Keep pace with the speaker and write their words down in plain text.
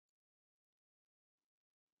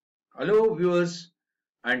Hello viewers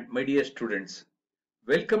and my dear students.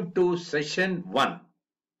 Welcome to session 1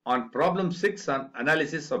 on problem 6 on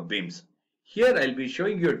analysis of beams. Here I'll be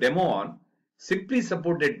showing you a demo on simply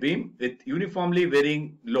supported beam with uniformly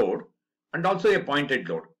varying load and also a pointed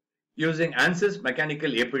load using Ansys Mechanical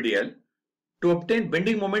APDL to obtain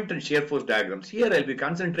bending moment and shear force diagrams. Here I'll be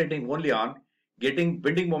concentrating only on getting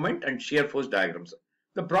bending moment and shear force diagrams.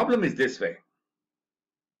 The problem is this way.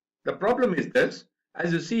 The problem is this.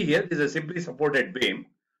 As you see here, this is a simply supported beam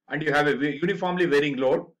and you have a uniformly varying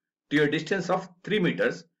load to a distance of 3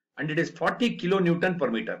 meters and it is 40 kilonewton per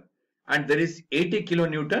meter, and there is 80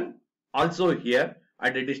 kilonewton also here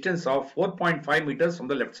at a distance of 4.5 meters from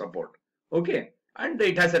the left support. Okay, and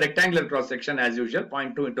it has a rectangular cross section as usual,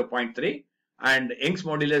 0.2 into 0.3, and Young's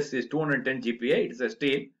modulus is 210 GPa. It is a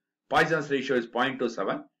steel. Poisson's ratio is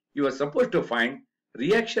 0.27. You are supposed to find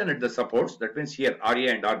reaction at the supports, that means here RA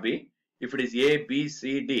and RB. If it is A, B,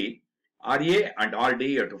 C, D, RA and RD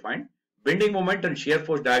you have to find. Bending moment and shear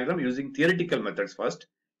force diagram using theoretical methods first,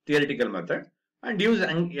 theoretical method, and use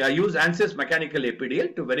Ansys Mechanical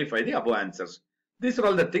APDL to verify the above answers. These are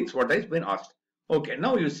all the things what has been asked. Okay,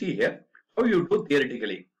 now you see here how you do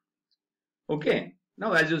theoretically. Okay,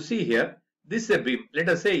 now as you see here, this is a beam. Let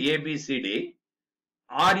us say A, B, C, D.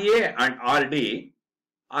 RA and RD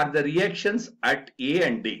are the reactions at A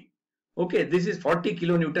and D. Okay, this is 40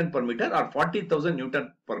 kilonewton per meter or 40,000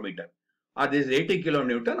 Newton per meter, or this is 80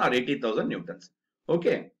 kilonewton or 80,000 newtons.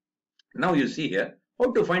 Okay, now you see here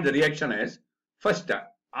how to find the reaction is first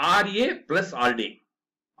RA plus RD.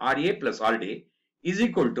 RA plus RD is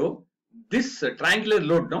equal to this triangular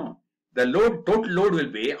load. No, the load, total load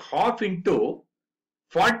will be half into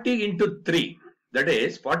 40 into 3, that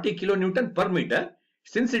is 40 kilonewton per meter.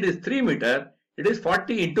 Since it is 3 meter, it is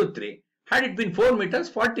 40 into 3. Had it been 4 meters,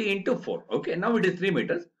 40 into 4. Okay, now it is 3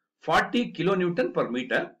 meters, 40 kilonewton per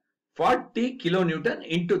meter, 40 kilonewton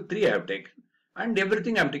into 3 I have taken, and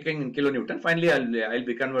everything I am taking in kilonewton. Finally, I'll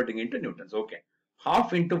be converting into newtons. Okay,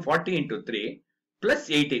 half into 40 into 3 plus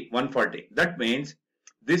 80, 140. That means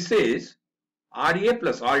this is RA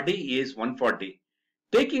plus RD is 140.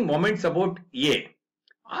 Taking moments about A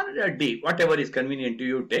or D, whatever is convenient to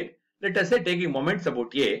you take. Let us say taking moments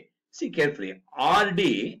about A, see carefully,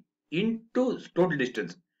 RD into total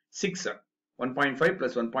distance 6, 1.5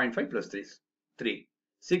 plus 1.5 plus 3,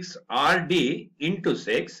 6 RD into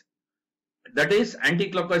 6, that is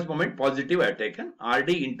anti-clockwise moment positive I have taken,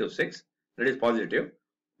 RD into 6, that is positive.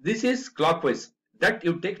 This is clockwise, that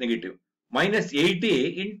you take negative, minus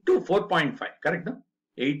 80 into 4.5, correct? No?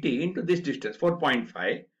 80 into this distance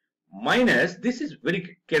 4.5 minus, this is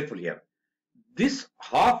very careful here, this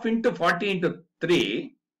half into 40 into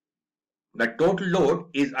 3, the total load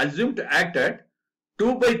is assumed to act at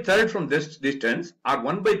 2/3 from this distance or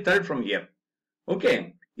 1/3 from here.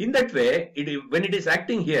 Okay, in that way, when it is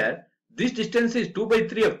acting here, this distance is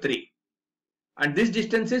 2/3 of 3 and this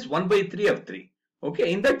distance is 1/3 of 3.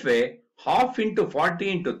 Okay, in that way, half into 40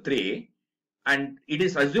 into 3, and it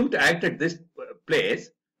is assumed to act at this place,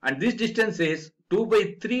 and this distance is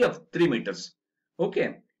 2/3 of 3 meters.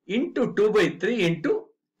 Okay, into 2/3 into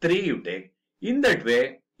 3 you take. In that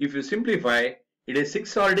way, if you simplify, it is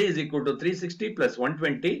 6 RD is equal to 360 plus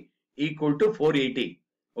 120 equal to 480.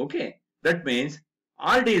 Okay, that means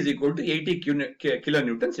RD is equal to 80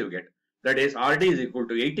 kilonewtons you get. That is RD is equal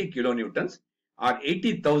to 80 kilonewtons or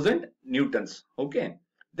 80,000 newtons. Okay,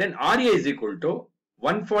 then RA is equal to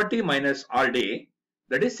 140 minus RD,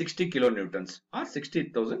 that is 60 kilonewtons or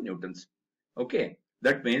 60,000 newtons. Okay,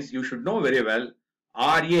 that means you should know very well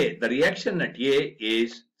RA, the reaction at A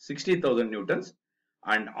is 60,000 newtons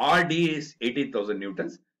and RD is 80,000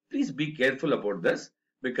 newtons. Please be careful about this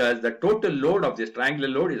because the total load of this triangular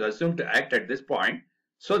load is assumed to act at this point,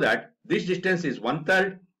 so that this distance is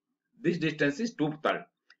 1/3, this distance is 2/3.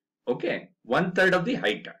 Okay, 1/3 of the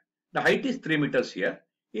height. The height is 3 meters here.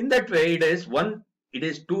 In that way, it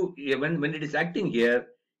is 2, when it is acting here,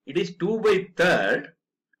 it is 2/3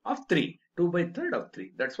 of 3. 2/3 of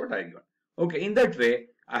 3. That's what I got. Okay, in that way,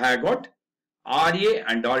 I have got RA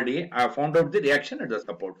and RD. I have found out the reaction at the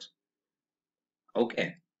supports.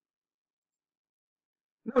 Okay.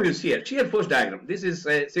 Now you see here, shear force diagram. This is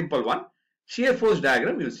a simple one. Shear force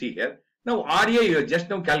diagram you see here. Now RA you have just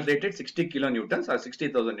now calculated 60 kilonewtons or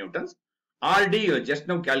 60,000 newtons. RD you have just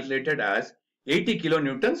now calculated as 80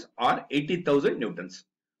 kilonewtons or 80,000 newtons.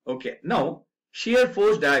 Okay. Now shear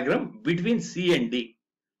force diagram between C and D.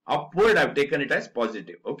 Upward I have taken it as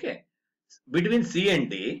positive. Okay. Between C and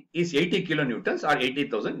D is 80 kilonewtons or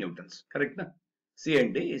 80,000 newtons. Correct? No? C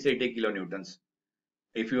and D is 80 kilonewtons.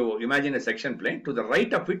 If you imagine a section plane, to the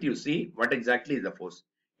right of it you see what exactly is the force.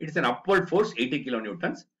 It is an upward force 80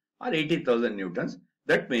 kilonewtons, or 80,000 newtons.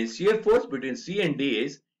 That means shear force between C and D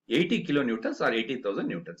is 80 kilonewtons or 80,000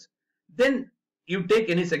 newtons. Then you take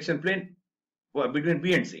any section plane between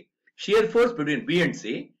B and C. Shear force between B and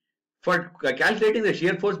C. For calculating the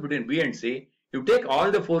shear force between B and C, you take all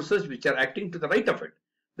the forces which are acting to the right of it.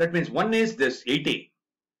 That means one is this 80.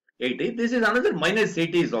 This is another minus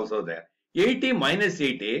 80 is also there. 80 minus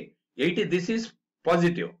 80. This is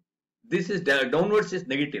positive. This is downwards is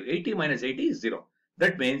negative. 80 minus 80 is 0.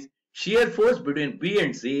 That means shear force between B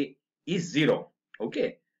and C is 0.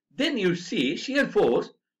 Okay. Then you see shear force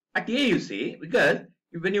at A, you see, because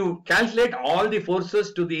when you calculate all the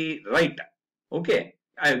forces to the right, okay,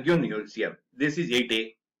 I have given you here. This is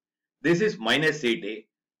 80. This is minus 80.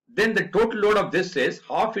 Then the total load of this is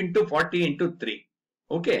half into 40 into 3.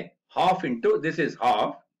 Okay. Half into, this is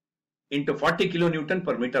half into 40 kilonewton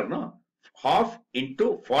per meter, no? Half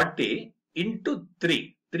into 40 into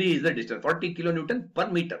 3. 3 is the distance. 40 kilonewton per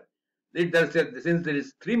meter. Since there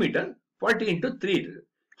is 3 meter, 40 into 3.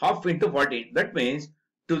 Half into 40. That means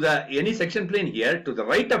to the any section plane here, to the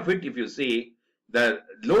right of it, if you see, the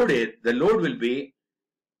load will be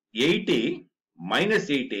 80 minus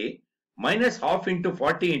 80 minus half into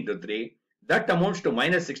 40 into 3. That amounts to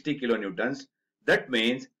minus 60 kilonewtons. That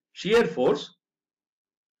means shear force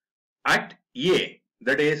at A,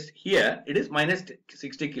 that is here, it is minus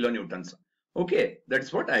 60 kilonewtons. Okay,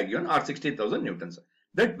 that's what I have given, or 60,000 newtons.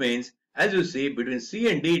 That means, as you see, between C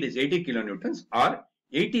and D it is 80 kilonewtons or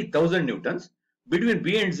 80,000 newtons. Between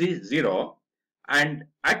B and C 0, and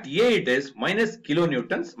at A it is minus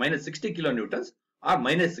kilonewtons, minus 60 kilonewtons or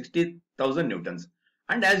minus 60,000 newtons.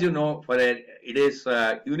 And as you know, for it is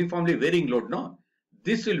uniformly varying load, no?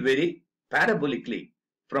 This will vary parabolically.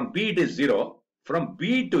 From B it is 0. From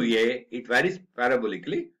B to A, it varies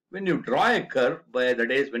parabolically. When you draw a curve,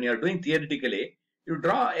 that is when you are doing theoretically, you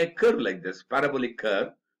draw a curve like this, parabolic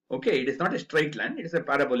curve. Okay, it is not a straight line, it is a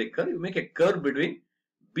parabolic curve. You make a curve between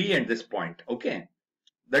B and this point. Okay,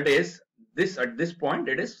 that is this at this point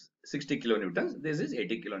it is 60 kilonewtons. This is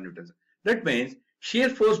 80 kilonewtons. That means shear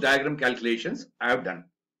force diagram calculations I have done.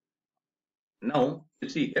 Now you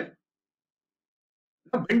see here.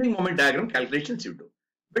 Now bending moment diagram calculations you do.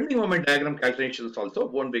 Bending moment diagram calculations also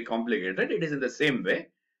won't be complicated. It is in the same way.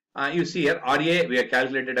 You see here RA we have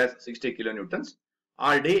calculated as 60 kilonewtons,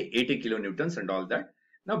 RD 80 kilonewtons and all that.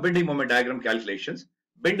 Now bending moment diagram calculations.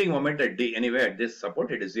 Bending moment at D, anyway at this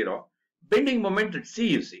support it is 0. Bending moment at C,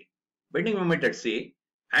 you see. Bending moment at C,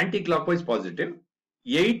 anti-clockwise positive,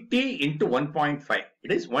 80 into 1.5.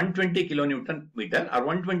 It is 120 kilonewton meter or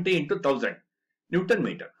 120 into 1000 Newton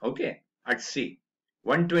meter. Okay, at C.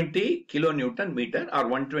 120 kilonewton meter or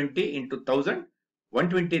 120 into 1000,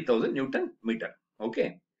 120,000 Newton meter.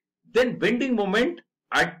 Okay. Then bending moment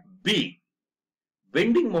at B.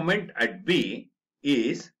 Bending moment at B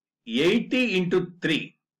is 80 into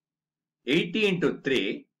 3. 80 into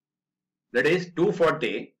 3, that is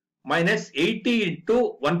 240 minus 80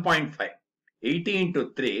 into 1.5. 80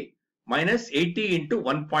 into 3 minus 80 into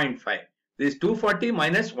 1.5. This is 240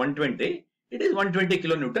 minus 120. It is 120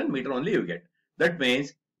 kilonewton meter only you get. That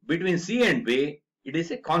means between C and B, it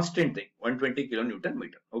is a constant thing, 120 kilonewton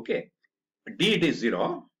meter. Okay. D it is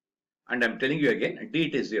 0. And I am telling you again, D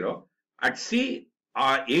it is 0. At C,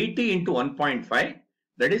 80 into 1.5.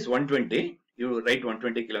 That is 120. You write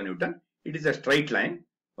 120 kilonewton. It is a straight line.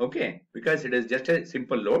 Okay. Because it is just a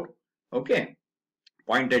simple load. Okay.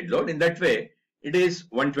 Pointed load. In that way, it is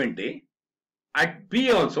 120. At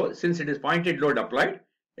B also, since it is pointed load applied,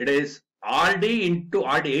 it is RD into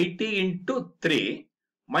RD 80 into 3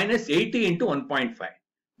 minus 80 into 1.5.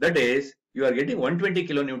 That is, you are getting 120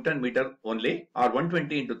 kilonewton meter only or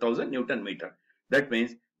 120 into 1000 Newton meter. That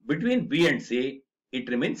means between B and C, it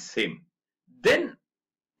remains same. Then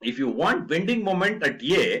if you want bending moment at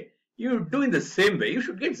A, you do in the same way. You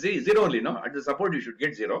should get 0 only, no? At the support, you should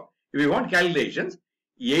get 0. If you want calculations,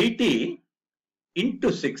 80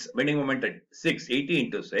 into 6, bending moment at 6, 80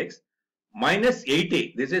 into 6, minus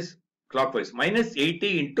 80, this is clockwise, minus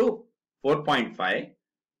 80 into 4.5,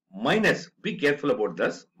 minus, be careful about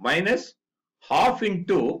this, minus half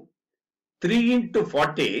into 3 into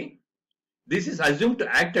 40, this is assumed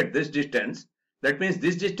to act at this distance. That means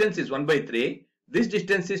this distance is 1 by 3. This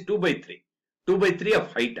distance is 2 by 3. 2 by 3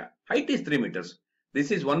 of height. Height is 3 meters.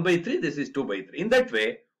 This is 1 by 3. This is 2 by 3. In that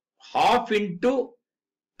way, half into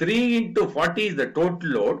 3 into 40 is the total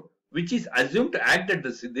load, which is assumed to act at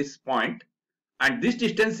this point. And this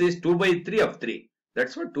distance is 2 by 3 of 3.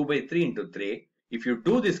 That's what 2 by 3 into 3. If you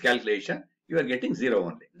do this calculation, you are getting 0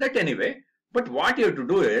 only. That anyway. But what you have to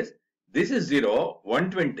do is, this is 0,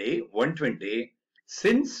 120, 120.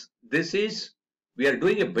 Since this is, we are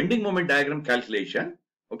doing a bending moment diagram calculation.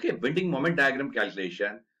 okay, bending moment diagram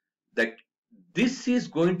calculation, that this is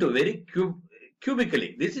going to vary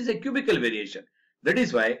cubically. This is a cubical variation. That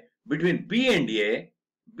is why between B and A,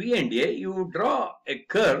 you draw a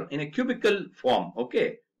curve in a cubical form.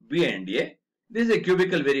 Okay, B and A. This is a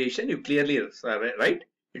cubical variation. You clearly write.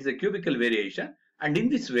 It's a cubical variation, and in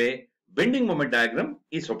this way, bending moment diagram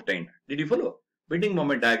is obtained. Did you follow? Bending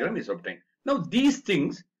moment diagram is obtained. Now these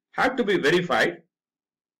things have to be verified.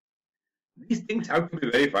 These things have to be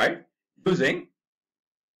verified using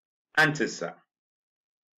Ansys.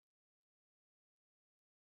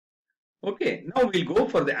 Okay, now we'll go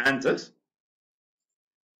for the answers.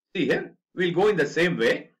 See here, we'll go in the same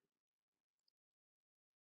way.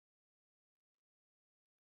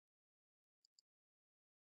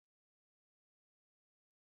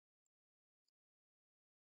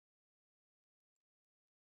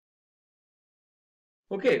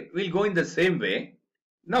 Okay, we'll go in the same way.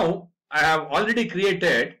 Now, I have already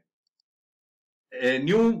created a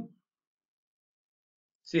new,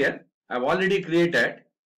 see here, I have already created,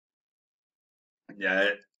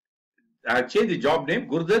 I have changed the job name,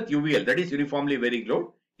 Gurdat UVL, that is uniformly varying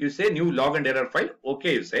load. You say new log and error file,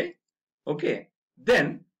 okay, you say, okay.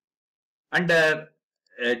 Then, under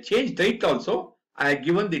change title also, I have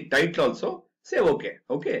given the title also, say okay,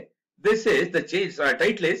 okay. This is the change,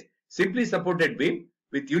 title is simply supported beam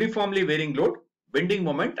with uniformly varying load, bending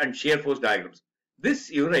moment and shear force diagrams. This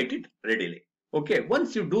you write it readily. Okay,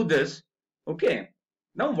 once you do this, okay,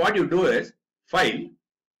 now what you do is file,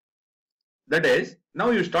 that is, now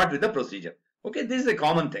you start with the procedure. Okay, this is a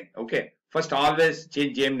common thing. Okay, first always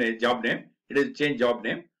change job name, it is change job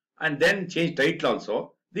name, and then change title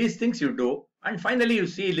also. These things you do, and finally you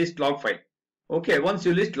see list log file. Okay, once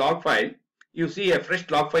you list log file, you see a fresh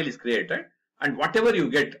log file is created, and whatever you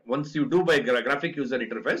get, once you do by graphic user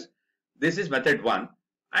interface, this is method 1,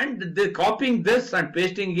 and the copying this and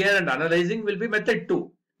pasting here and analyzing will be method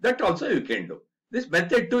 2. That also you can do. This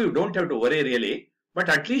method 2 you don't have to worry really, but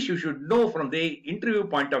at least you should know from the interview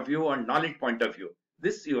point of view and knowledge point of view.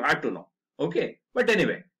 This you have to know. Okay, but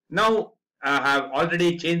anyway, now I have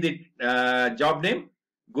already changed the job name,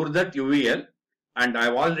 Gurdat UVL, and I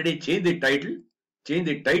have already changed the title. Change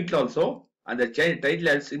the title also, and the title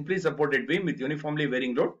has simply supported beam with uniformly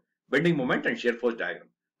varying load, bending moment and shear force diagram.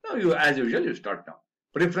 Now you, as usual, you start now.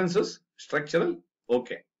 Preferences, structural,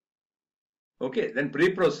 okay. Okay, then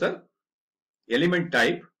preprocessor, element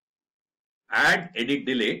type, add, edit,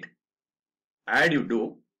 delete, add you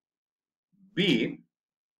do, beam,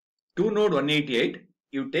 2 node 188,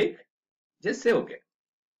 you take, just say okay.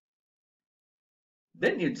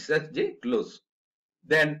 Then you search J, close.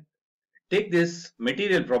 Then take this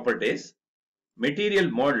material properties, material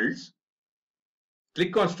models,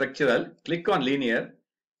 click on structural, click on linear,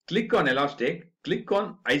 click on elastic, click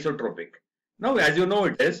on isotropic. Now as you know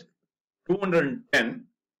it is 210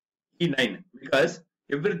 E9 because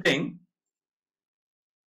everything,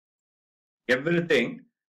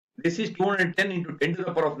 this is 210 into 10 to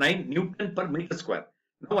the power of 9 Newton per meter square.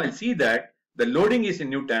 Now I'll see that the loading is in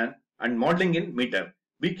Newton and modeling in meter.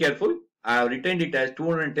 Be careful, I have retained it as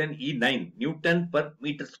 210 E9 Newton per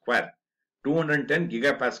meter square. 210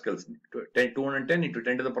 gigapascals, 210 into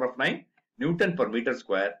 10 to the power of 9 Newton per meter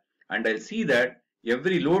square, and I'll see that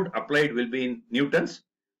every load applied will be in newtons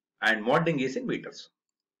and modeling is in meters.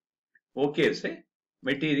 Okay, say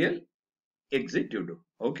material, exit you do.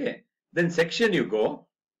 Okay, then section you go,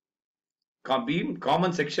 beam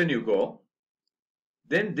common section you go,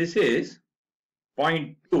 then this is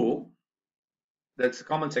 0.2, that's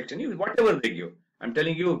common section, you whatever they give. I'm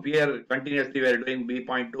telling you, here continuously we are doing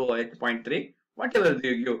B.2 or H.3, whatever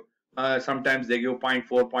they give. Sometimes they give 0.4,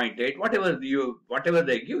 0.8, whatever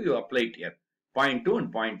they give, you apply it here. 0.2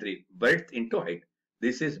 and 0.3, breadth into height.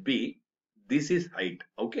 This is B, this is height.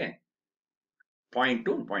 Okay. 0.2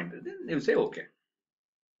 and 0.3. Then you say okay.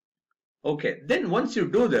 Okay. Then once you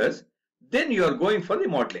do this, then you are going for the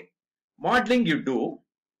modeling. Modeling you do,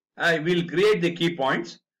 we'll create the key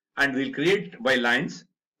points and we'll create by lines.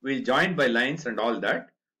 We'll join by lines and all that.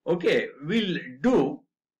 Okay, we'll do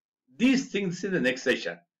these things in the next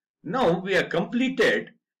session. Now we have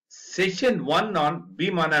completed session 1 on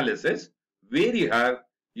beam analysis, where you have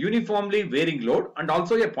uniformly varying load and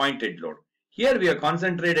also a pointed load. Here we are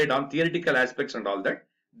concentrated on theoretical aspects and all that.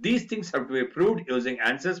 These things have to be proved using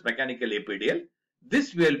Ansys Mechanical APDL.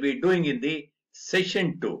 This we will be doing in the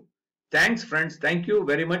session 2. Thanks friends. Thank you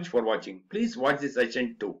very much for watching. Please watch the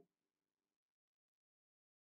session 2.